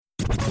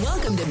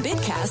Welcome to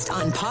Bitcast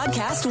on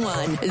Podcast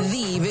One,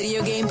 the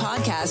video game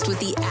podcast with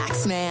the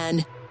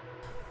Axeman.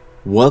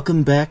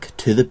 Welcome back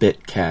to the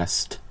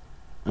Bitcast.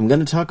 I'm going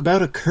to talk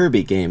about a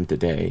Kirby game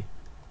today.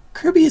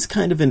 Kirby is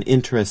kind of an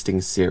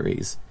interesting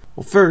series.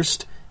 Well,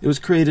 first, it was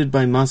created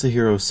by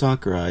Masahiro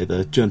Sakurai,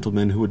 the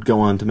gentleman who would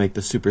go on to make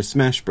the Super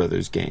Smash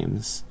Bros.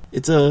 Games.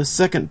 It's a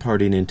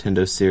second-party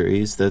Nintendo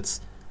series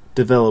that's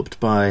developed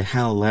by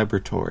HAL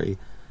Laboratory.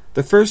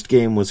 The first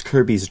game was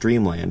Kirby's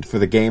Dream Land for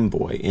the Game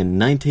Boy in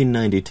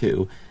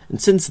 1992, and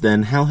since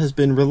then HAL has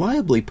been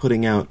reliably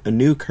putting out a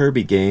new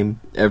Kirby game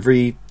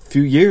every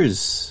few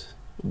years,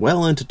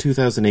 well into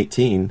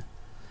 2018.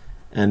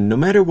 And no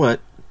matter what,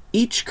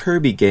 each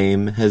Kirby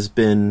game has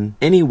been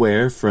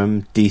anywhere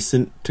from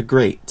decent to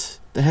great.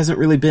 There hasn't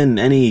really been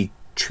any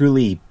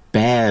truly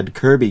bad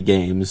Kirby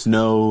games.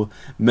 No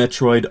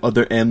Metroid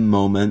Other M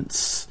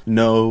moments,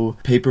 no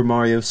Paper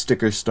Mario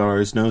sticker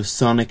stars, no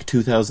Sonic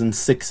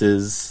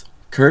 2006's.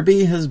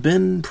 Kirby has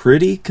been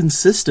pretty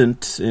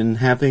consistent in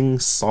having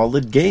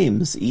solid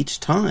games each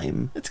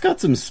time. It's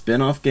got some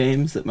spin-off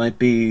games that might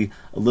be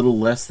a little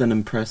less than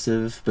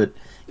impressive, but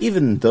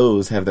even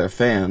those have their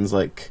fans,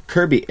 like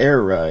Kirby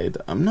Air Ride.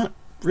 I'm not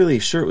really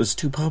sure it was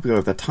too popular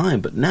at the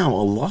time, but now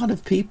a lot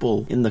of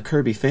people in the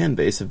Kirby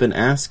fanbase have been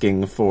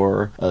asking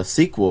for a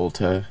sequel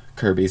to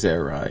Kirby's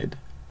Air Ride.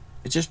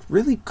 It's just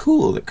really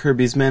cool that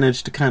Kirby's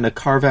managed to kind of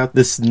carve out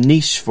this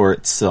niche for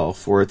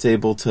itself, where it's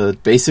able to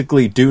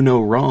basically do no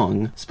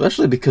wrong,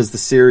 especially because the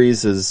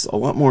series is a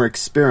lot more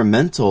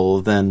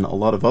experimental than a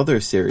lot of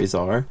other series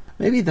are.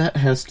 Maybe that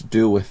has to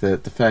do with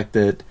it, the fact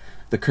that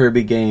the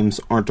Kirby games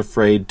aren't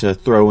afraid to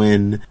throw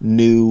in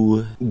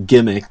new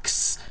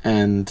gimmicks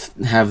and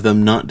have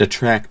them not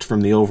detract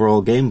from the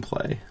overall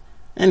gameplay.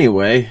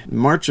 Anyway, in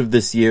March of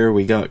this year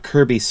we got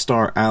Kirby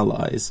Star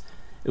Allies.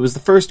 It was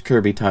the first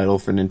Kirby title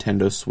for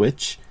Nintendo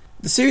Switch.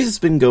 The series has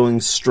been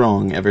going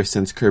strong ever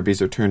since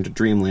Kirby's return to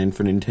Dreamland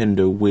for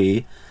Nintendo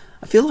Wii.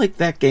 I feel like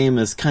that game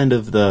is kind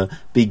of the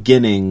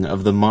beginning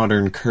of the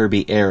modern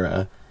Kirby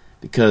era,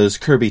 because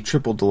Kirby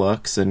Triple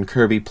Deluxe and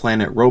Kirby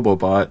Planet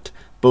Robobot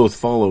both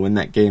follow in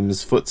that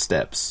game's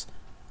footsteps.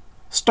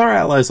 Star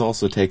Allies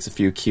also takes a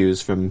few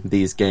cues from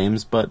these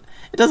games, but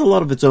it does a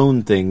lot of its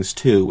own things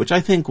too, which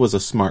I think was a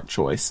smart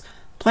choice.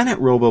 Planet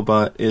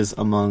Robobot is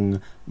among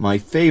my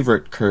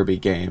favorite Kirby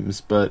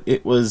games, but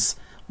it was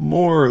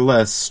more or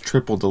less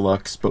Triple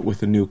Deluxe but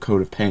with a new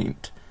coat of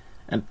paint.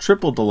 And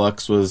Triple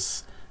Deluxe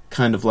was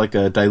kind of like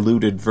a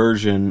diluted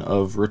version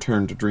of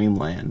Return to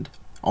Dreamland.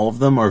 All of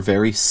them are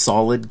very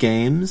solid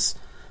games,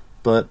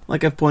 but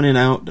like I've pointed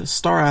out,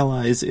 Star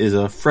Allies is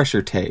a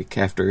fresher take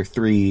after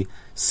 3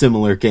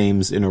 similar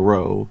games in a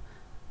row.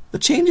 The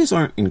changes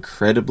aren't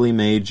incredibly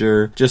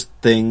major, just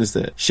things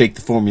that shake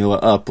the formula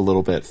up a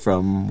little bit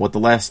from what the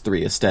last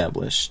 3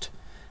 established.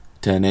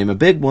 To name a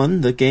big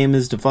one, the game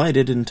is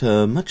divided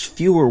into much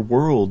fewer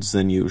worlds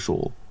than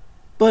usual,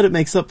 but it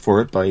makes up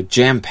for it by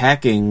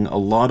jam-packing a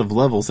lot of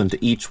levels into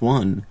each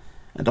one,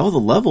 and all the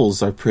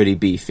levels are pretty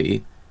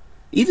beefy.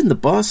 Even the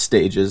boss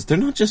stages, they're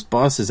not just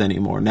bosses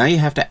anymore. Now you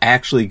have to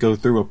actually go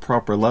through a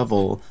proper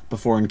level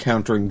before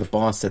encountering the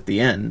boss at the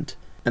end.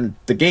 And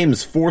the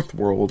game's 4th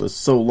world is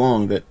so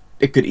long that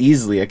it could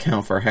easily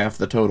account for half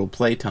the total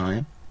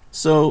playtime.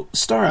 So,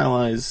 Star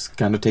Allies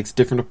kind of takes a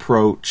different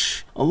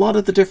approach. A lot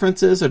of the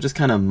differences are just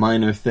kind of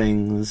minor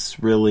things,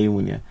 really,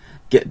 when you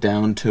get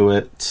down to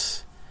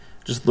it.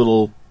 Just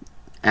little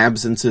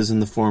absences in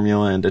the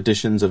formula and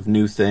additions of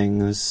new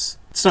things.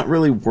 It's not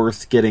really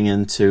worth getting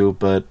into,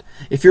 but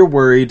if you're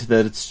worried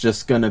that it's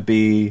just gonna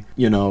be,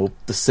 the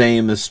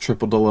same as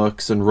Triple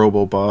Deluxe and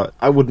Robobot,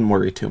 I wouldn't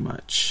worry too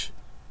much.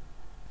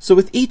 So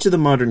with each of the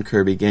modern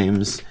Kirby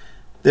games,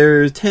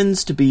 there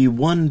tends to be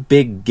one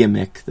big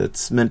gimmick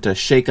that's meant to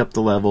shake up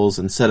the levels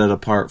and set it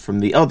apart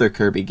from the other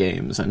Kirby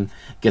games, and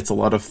gets a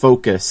lot of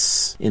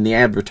focus in the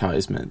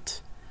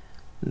advertisement.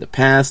 In the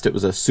past, it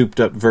was a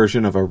souped-up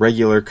version of a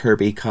regular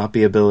Kirby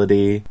copy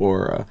ability,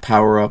 or a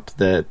power-up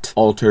that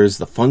alters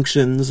the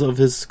functions of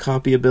his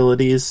copy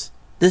abilities.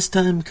 This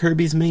time,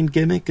 Kirby's main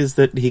gimmick is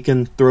that he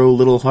can throw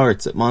little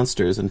hearts at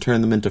monsters and turn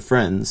them into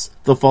friends.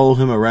 They'll follow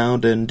him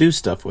around and do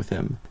stuff with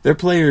him. They're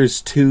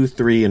players 2,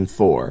 3, and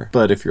 4,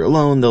 but if you're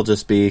alone, they'll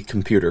just be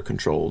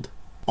computer-controlled.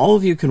 All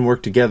of you can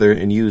work together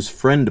and use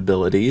friend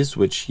abilities,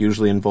 which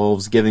usually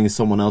involves giving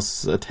someone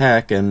else's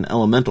attack an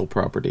elemental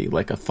property,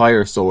 like a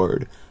fire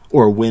sword,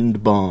 or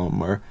wind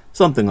bomb, or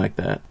something like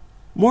that.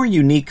 More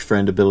unique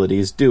friend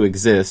abilities do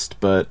exist,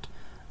 but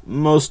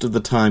most of the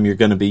time you're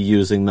going to be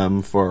using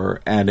them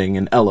for adding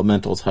an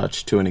elemental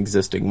touch to an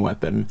existing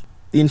weapon.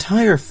 The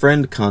entire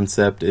friend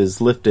concept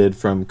is lifted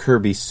from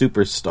Kirby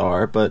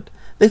Superstar, but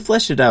they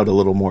flesh it out a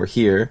little more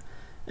here,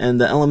 and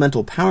the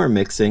elemental power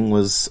mixing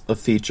was a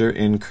feature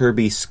in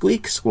Kirby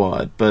Squeak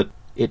Squad, but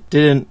it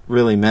didn't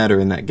really matter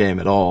in that game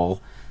at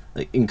all.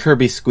 In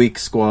Kirby Squeak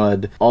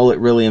Squad, all it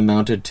really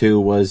amounted to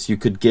was you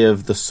could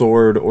give the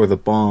sword or the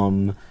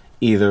bomb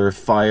either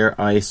fire,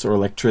 ice, or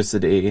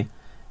electricity,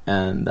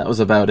 and that was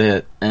about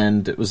it.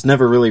 And it was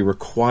never really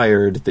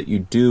required that you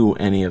do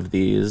any of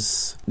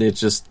these. It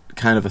just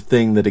kind of a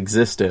thing that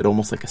existed,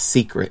 almost like a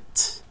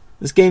secret.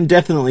 This game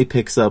definitely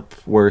picks up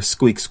where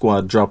Squeak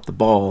Squad dropped the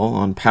ball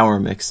on power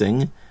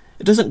mixing.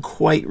 It doesn't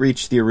quite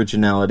reach the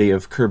originality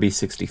of Kirby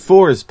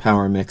 64's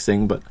power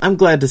mixing, but I'm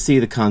glad to see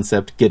the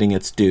concept getting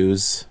its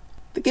dues.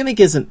 The gimmick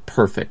isn't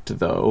perfect,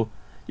 though.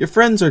 Your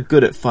friends are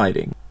good at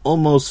fighting.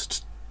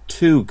 Almost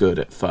too good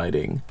at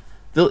fighting.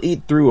 They'll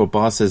eat through a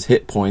boss's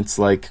hit points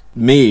like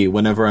me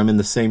whenever I'm in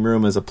the same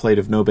room as a plate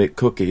of no-bake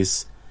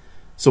cookies.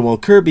 So while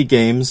Kirby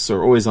games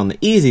are always on the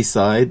easy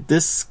side,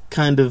 this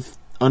kind of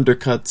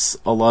undercuts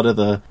a lot of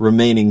the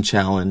remaining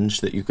challenge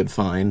that you could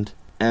find.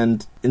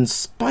 And in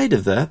spite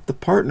of that, the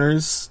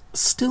partners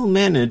still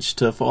manage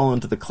to fall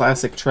into the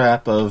classic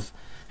trap of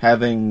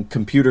having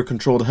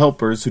computer-controlled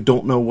helpers who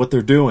don't know what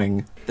they're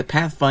doing. The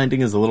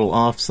pathfinding is a little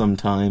off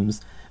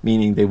sometimes,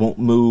 meaning they won't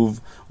move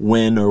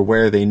when or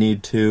where they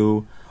need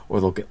to, or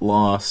they'll get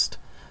lost.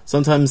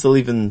 Sometimes they'll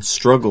even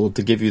struggle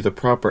to give you the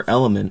proper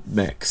element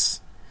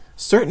mix.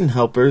 Certain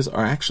helpers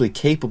are actually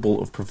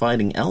capable of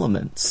providing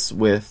elements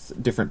with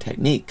different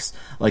techniques,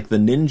 like the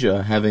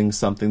ninja having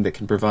something that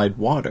can provide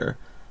water.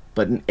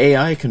 But an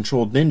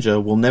AI-controlled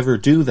ninja will never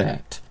do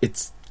that.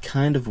 It's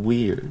kind of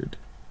weird.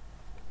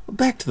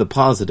 Back to the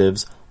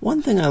positives,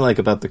 one thing I like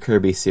about the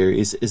Kirby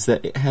series is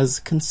that it has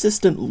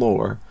consistent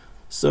lore.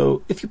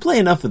 So, if you play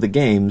enough of the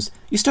games,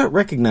 you start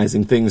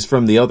recognizing things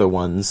from the other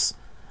ones.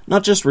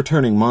 Not just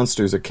returning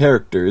monsters or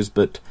characters,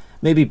 but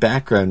maybe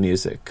background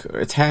music, or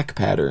attack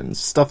patterns,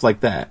 stuff like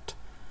that.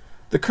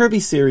 The Kirby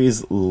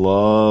series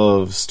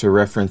loves to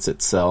reference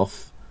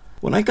itself.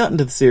 When I got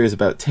into the series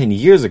about 10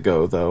 years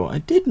ago, though, I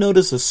did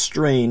notice a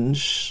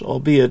strange,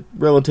 albeit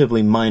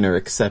relatively minor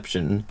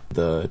exception.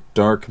 The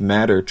Dark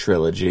Matter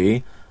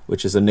trilogy,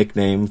 which is a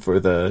nickname for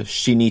the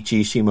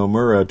Shinichi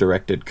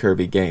Shimomura-directed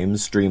Kirby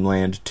games,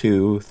 Dreamland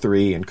 2,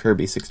 3, and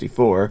Kirby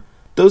 64.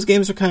 Those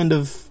games are kind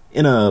of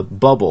in a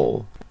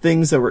bubble.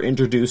 Things that were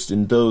introduced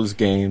in those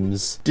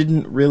games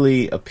didn't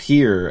really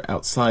appear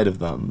outside of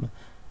them.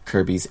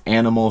 Kirby's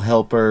animal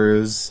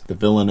helpers, the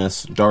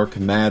villainous Dark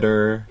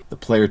Matter, the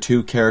Player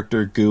 2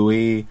 character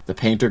Gooey, the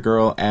painter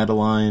girl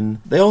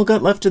Adeline, they all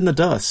got left in the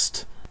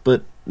dust.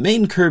 But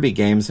main Kirby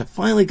games have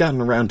finally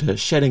gotten around to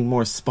shedding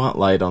more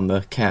spotlight on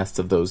the cast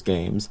of those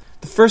games.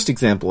 The first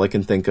example I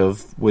can think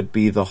of would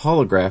be the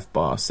holograph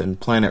boss in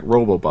Planet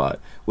Robobot,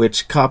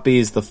 which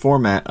copies the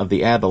format of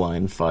the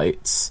Adeline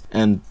fights,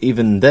 and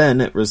even then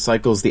it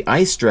recycles the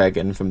Ice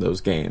Dragon from those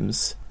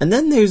games. And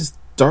then there's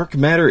Dark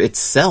Matter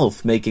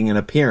itself making an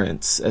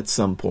appearance at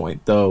some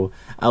point, though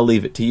I'll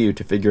leave it to you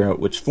to figure out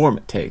which form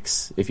it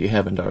takes, if you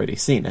haven't already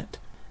seen it.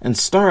 And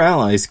Star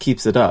Allies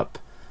keeps it up.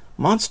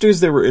 Monsters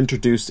that were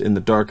introduced in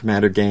the Dark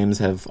Matter games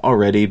have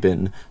already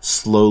been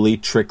slowly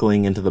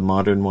trickling into the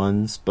modern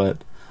ones,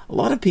 but a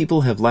lot of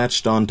people have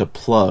latched on to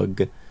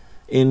Plug.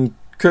 In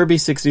Kirby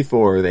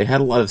 64, they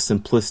had a lot of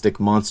simplistic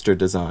monster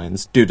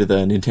designs due to the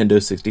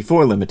Nintendo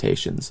 64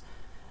 limitations.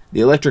 The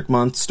electric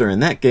monster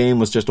in that game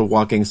was just a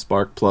walking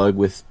spark plug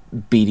with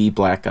beady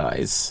black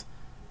eyes.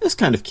 It was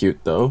kind of cute,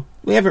 though.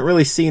 We haven't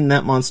really seen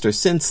that monster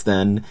since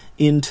then,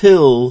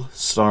 until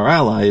Star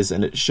Allies,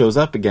 and it shows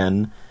up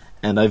again,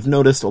 and I've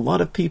noticed a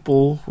lot of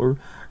people were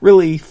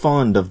really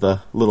fond of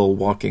the little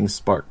walking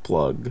spark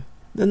plug.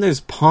 Then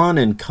there's Pawn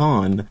and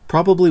Con,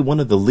 probably one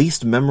of the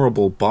least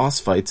memorable boss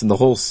fights in the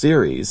whole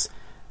series.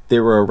 They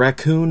were a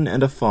raccoon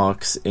and a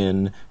fox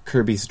in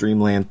Kirby's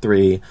Dream Land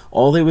 3.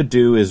 All they would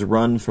do is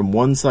run from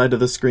one side of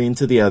the screen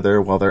to the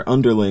other while their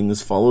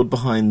underlings followed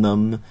behind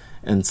them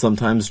and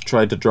sometimes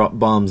tried to drop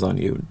bombs on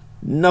you.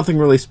 Nothing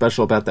really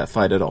special about that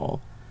fight at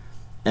all.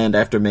 And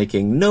after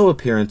making no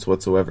appearance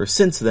whatsoever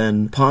since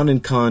then, Pawn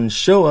and Con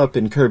show up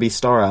in Kirby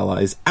Star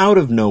Allies out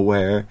of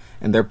nowhere,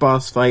 and their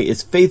boss fight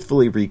is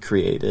faithfully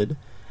recreated.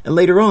 And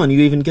later on,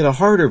 you even get a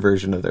harder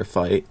version of their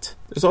fight.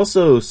 There's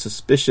also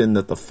suspicion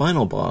that the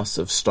final boss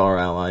of Star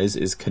Allies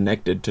is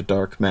connected to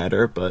Dark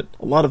Matter, but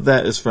a lot of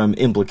that is from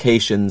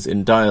implications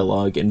in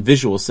dialogue and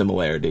visual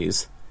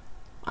similarities.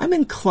 I'm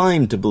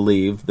inclined to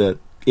believe that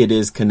it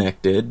is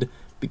connected,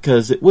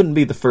 because it wouldn't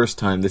be the first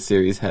time the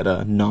series had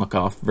a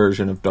knockoff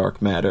version of Dark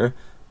Matter,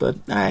 but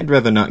I'd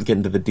rather not get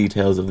into the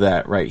details of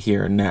that right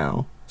here and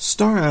now.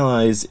 Star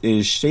Allies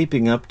is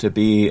shaping up to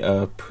be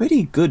a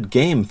pretty good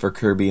game for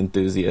Kirby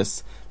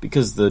enthusiasts,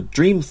 because the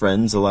Dream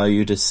Friends allow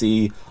you to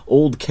see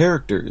old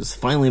characters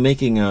finally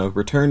making a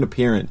return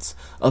appearance,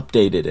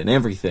 updated and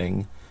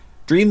everything.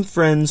 Dream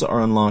Friends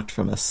are unlocked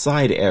from a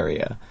side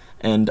area,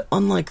 and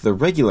unlike the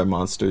regular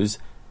monsters,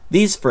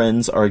 these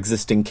friends are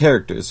existing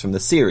characters from the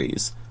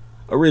series.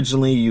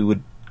 Originally,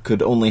 you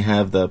could only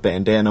have the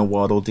Bandana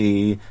Waddle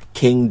Dee,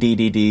 King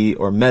DDD,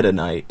 or Meta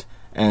Knight,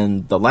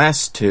 and the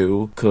last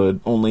two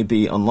could only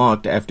be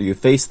unlocked after you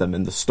face them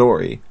in the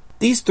story.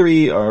 These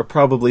three are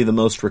probably the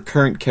most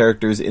recurrent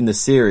characters in the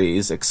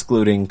series,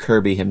 excluding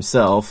Kirby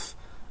himself,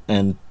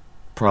 and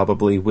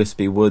probably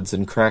Wispy Woods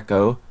and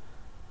Kracko.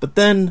 But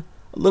then,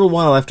 a little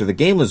while after the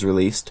game was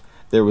released,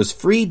 there was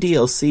free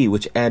DLC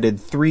which added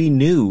 3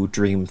 new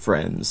Dream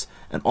Friends,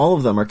 and all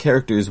of them are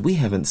characters we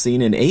haven't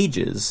seen in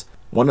ages.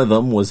 One of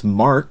them was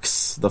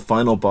Marx, the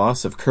final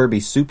boss of Kirby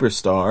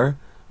Superstar,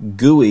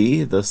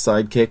 Gooey, the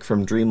sidekick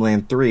from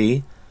Dreamland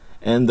 3,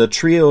 and the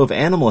trio of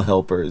animal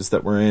helpers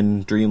that were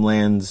in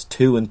Dreamlands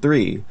 2 and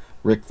 3,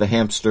 Rick the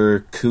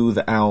hamster, Coo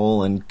the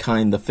owl, and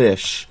Kind the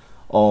fish,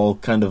 all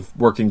kind of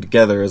working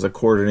together as a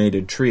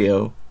coordinated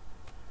trio.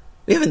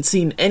 We haven't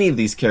seen any of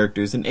these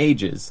characters in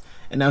ages,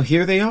 and now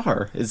here they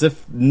are, as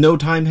if no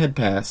time had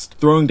passed,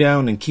 throwing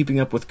down and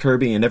keeping up with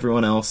Kirby and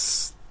everyone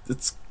else.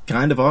 It's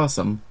kind of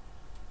awesome.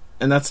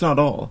 And that's not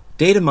all.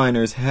 Data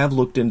miners have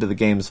looked into the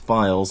game's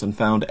files and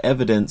found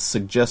evidence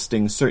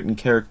suggesting certain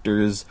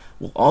characters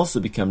will also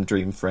become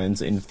Dream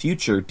Friends in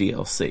future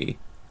DLC.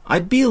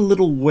 I'd be a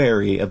little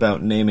wary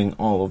about naming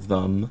all of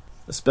them,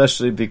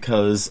 especially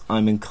because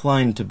I'm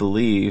inclined to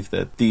believe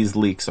that these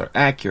leaks are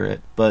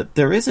accurate, but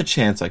there is a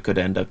chance I could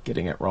end up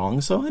getting it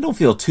wrong, so I don't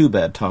feel too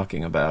bad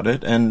talking about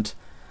it, and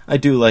I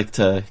do like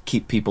to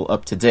keep people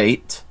up to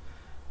date.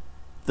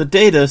 The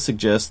data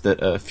suggests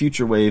that a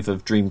future wave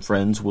of Dream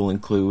Friends will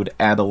include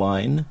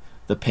Adeline,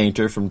 the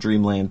painter from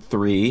Dreamland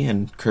 3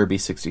 and Kirby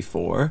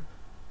 64,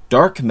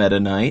 Dark Meta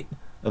Knight,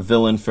 a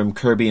villain from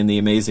Kirby and the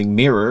Amazing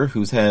Mirror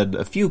who's had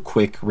a few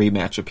quick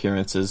rematch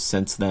appearances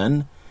since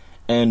then,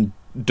 and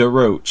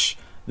DeRoach,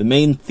 the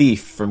main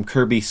thief from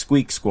Kirby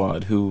Squeak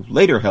Squad, who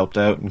later helped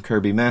out in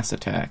Kirby Mass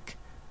Attack.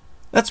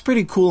 That's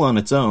pretty cool on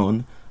its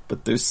own,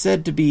 but there's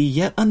said to be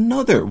yet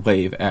another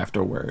wave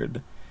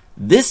afterward.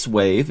 This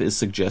wave is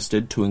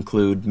suggested to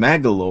include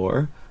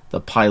Magalore,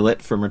 the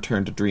pilot from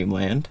Return to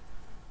Dreamland,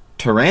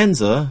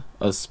 Taranza,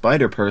 a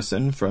spider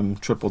person from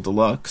Triple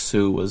Deluxe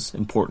who was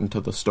important to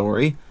the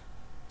story,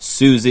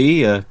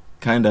 Susie, a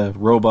kinda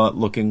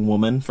robot-looking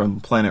woman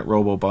from Planet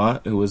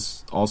Robobot who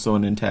was also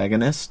an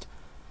antagonist,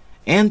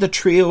 and the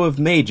trio of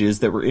mages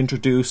that were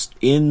introduced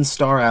in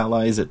Star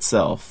Allies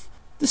itself.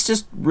 This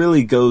just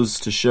really goes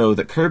to show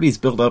that Kirby's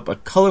built up a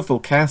colorful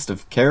cast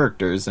of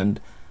characters, and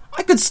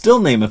I could still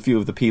name a few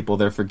of the people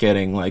they're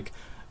forgetting, like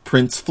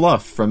Prince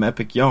Fluff from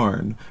Epic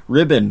Yarn,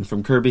 Ribbon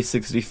from Kirby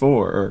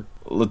 64, or,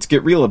 let's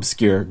get real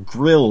obscure,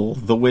 Grill,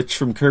 the witch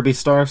from Kirby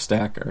Star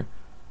Stacker.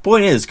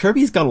 Point is,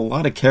 Kirby's got a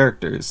lot of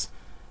characters,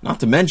 not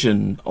to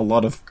mention a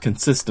lot of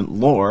consistent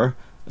lore,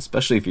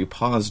 especially if you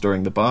pause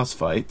during the boss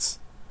fights.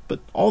 But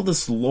all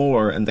this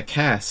lore and the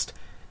cast,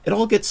 it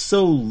all gets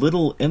so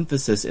little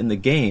emphasis in the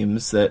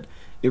games that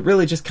it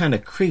really just kind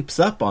of creeps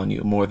up on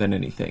you more than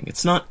anything.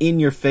 It's not in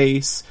your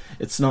face,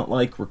 it's not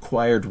like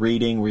required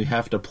reading where you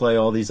have to play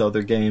all these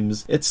other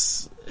games.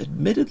 It's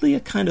admittedly a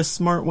kind of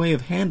smart way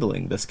of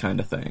handling this kind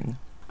of thing.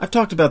 I've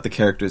talked about the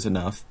characters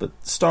enough, but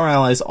Star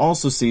Allies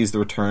also sees the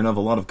return of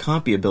a lot of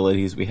compy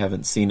abilities we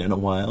haven't seen in a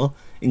while,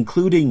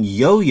 including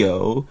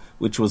Yo-Yo,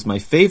 which was my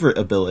favorite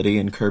ability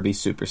in Kirby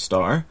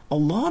Superstar. A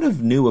lot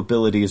of new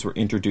abilities were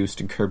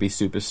introduced in Kirby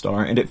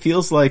Superstar, and it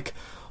feels like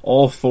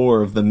all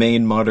four of the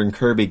main modern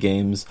Kirby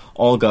games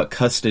all got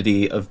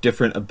custody of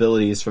different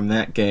abilities from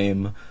that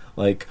game.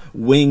 Like,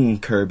 Wing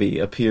Kirby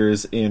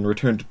appears in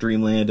Return to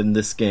Dreamland in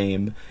this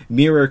game.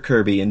 Mirror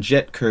Kirby and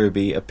Jet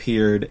Kirby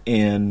appeared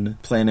in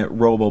Planet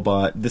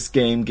Robobot. This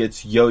game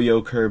gets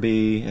Yo-Yo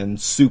Kirby and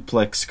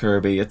Suplex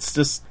Kirby. It's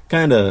just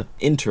kind of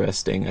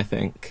interesting, I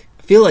think.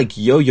 I feel like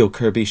Yo-Yo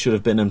Kirby should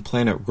have been in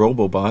Planet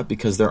Robobot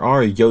because there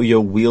are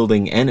yo-yo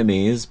wielding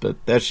enemies,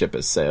 but that ship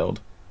has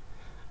sailed.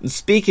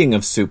 Speaking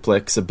of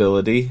Suplex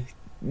ability,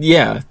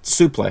 yeah,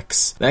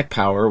 Suplex. That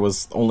power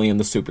was only in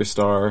the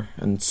Superstar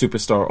and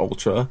Superstar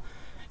Ultra.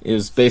 It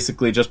was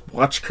basically just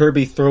watch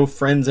Kirby throw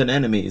friends and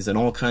enemies in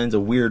all kinds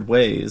of weird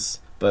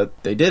ways. But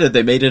they did it.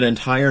 They made an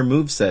entire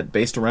moveset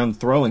based around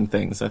throwing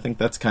things. I think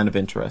that's kind of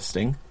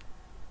interesting.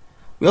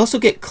 We also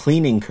get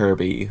Cleaning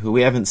Kirby, who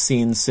we haven't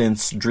seen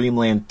since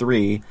Dreamland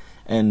 3,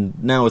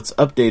 and now its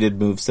updated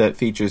moveset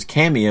features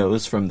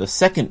cameos from the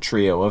second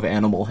trio of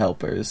animal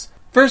helpers.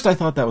 First, I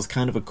thought that was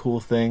kind of a cool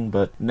thing,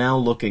 but now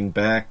looking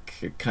back,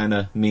 it kind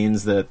of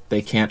means that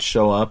they can't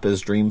show up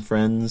as Dream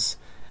Friends,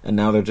 and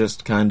now they're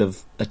just kind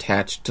of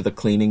attached to the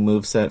cleaning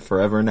moveset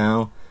forever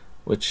now,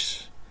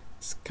 which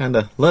is kind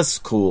of less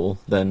cool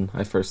than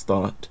I first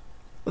thought.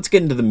 Let's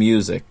get into the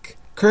music.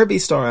 Kirby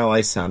Star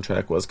Allies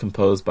soundtrack was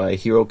composed by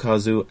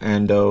Hirokazu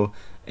Ando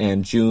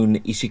and Jun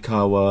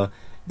Ishikawa.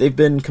 They've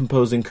been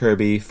composing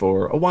Kirby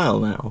for a while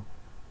now.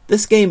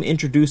 This game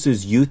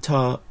introduces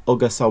Yuta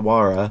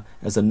Ogasawara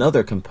as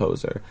another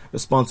composer,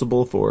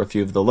 responsible for a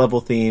few of the level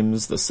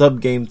themes, the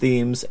sub-game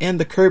themes, and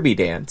the Kirby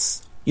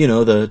dance. You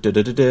know, the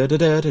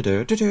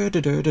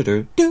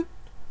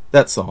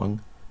that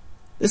song.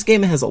 This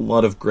game has a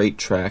lot of great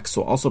tracks,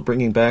 while also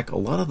bringing back a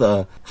lot of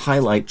the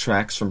highlight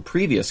tracks from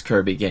previous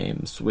Kirby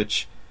games,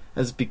 which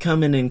has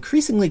become an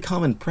increasingly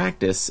common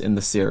practice in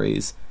the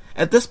series.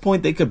 At this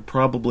point, they could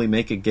probably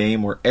make a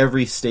game where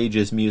every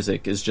stage's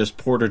music is just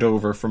ported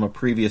over from a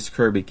previous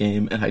Kirby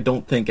game, and I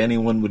don't think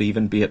anyone would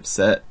even be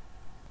upset.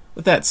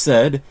 With that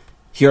said,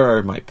 here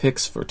are my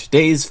picks for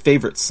today's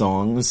favorite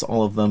songs,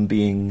 all of them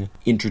being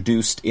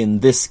introduced in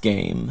this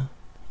game.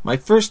 My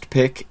first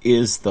pick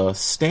is the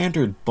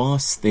standard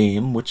boss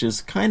theme, which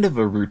is kind of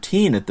a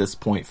routine at this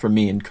point for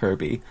me and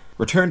Kirby.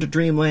 Return to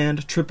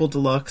Dreamland, Triple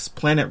Deluxe,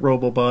 Planet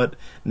Robobot,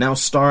 now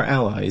Star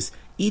Allies.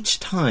 Each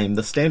time,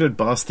 the standard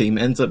boss theme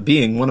ends up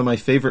being one of my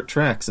favorite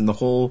tracks in the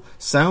whole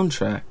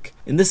soundtrack.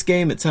 In this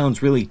game, it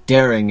sounds really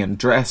daring and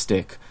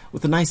drastic,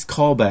 with a nice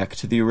callback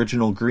to the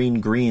original Green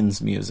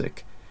Greens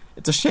music.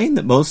 It's a shame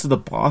that most of the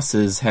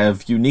bosses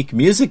have unique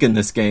music in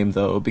this game,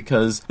 though,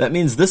 because that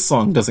means this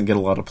song doesn't get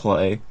a lot of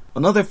play.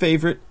 Another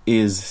favorite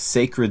is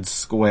Sacred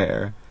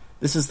Square.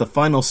 This is the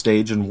final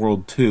stage in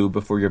World 2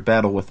 before your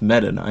battle with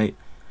Meta Knight,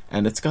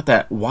 and it's got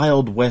that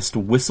Wild West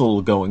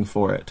whistle going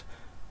for it.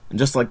 And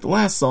just like the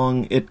last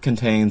song, it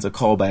contains a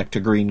callback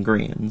to Green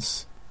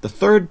Greens. The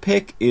third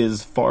pick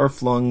is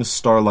Far-Flung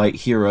Starlight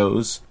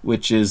Heroes,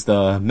 which is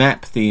the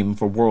map theme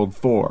for World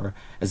 4,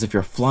 as if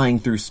you're flying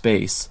through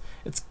space.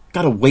 It's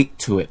got a weight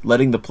to it,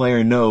 letting the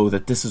player know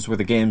that this is where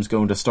the game's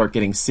going to start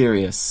getting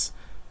serious,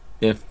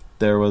 if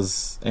there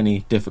was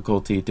any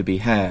difficulty to be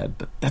had,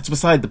 but that's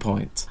beside the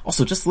point.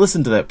 Also, just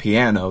listen to that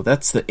piano.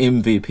 That's the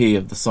MVP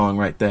of the song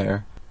right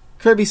there.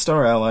 Kirby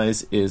Star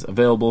Allies is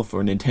available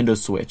for Nintendo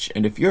Switch,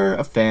 and if you're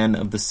a fan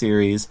of the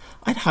series,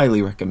 I'd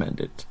highly recommend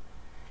it.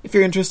 If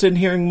you're interested in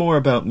hearing more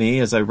about me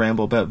as I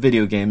ramble about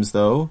video games,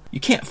 though, you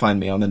can't find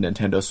me on the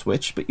Nintendo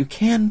Switch, but you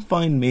can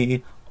find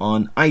me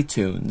on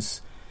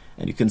iTunes,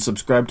 and you can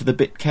subscribe to the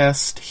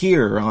Bitcast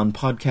here on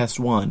Podcast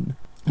One.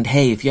 And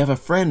hey, if you have a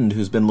friend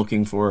who's been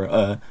looking for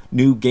a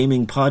new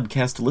gaming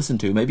podcast to listen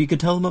to, maybe you could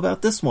tell them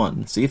about this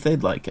one, see if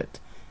they'd like it.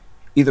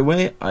 Either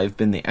way, I've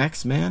been the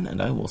Axeman,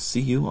 and I will see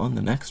you on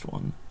the next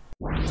one.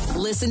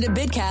 Listen to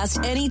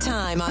Bitcast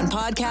anytime on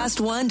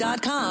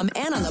podcastone.com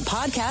and on the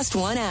Podcast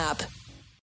One app.